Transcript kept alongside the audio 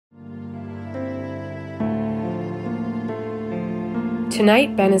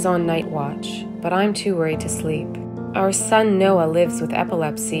Tonight, Ben is on night watch, but I'm too worried to sleep. Our son Noah lives with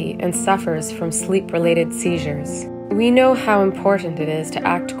epilepsy and suffers from sleep-related seizures. We know how important it is to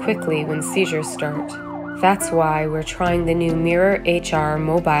act quickly when seizures start. That's why we're trying the new MirrorHR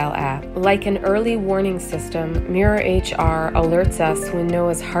mobile app. Like an early warning system, MirrorHR alerts us when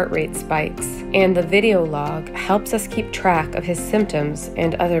Noah's heart rate spikes, and the video log helps us keep track of his symptoms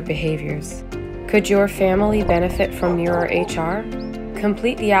and other behaviors. Could your family benefit from MirrorHR?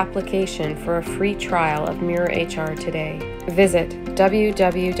 Complete the application for a free trial of MirrorHR today. Visit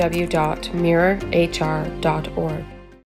www.mirrorhr.org.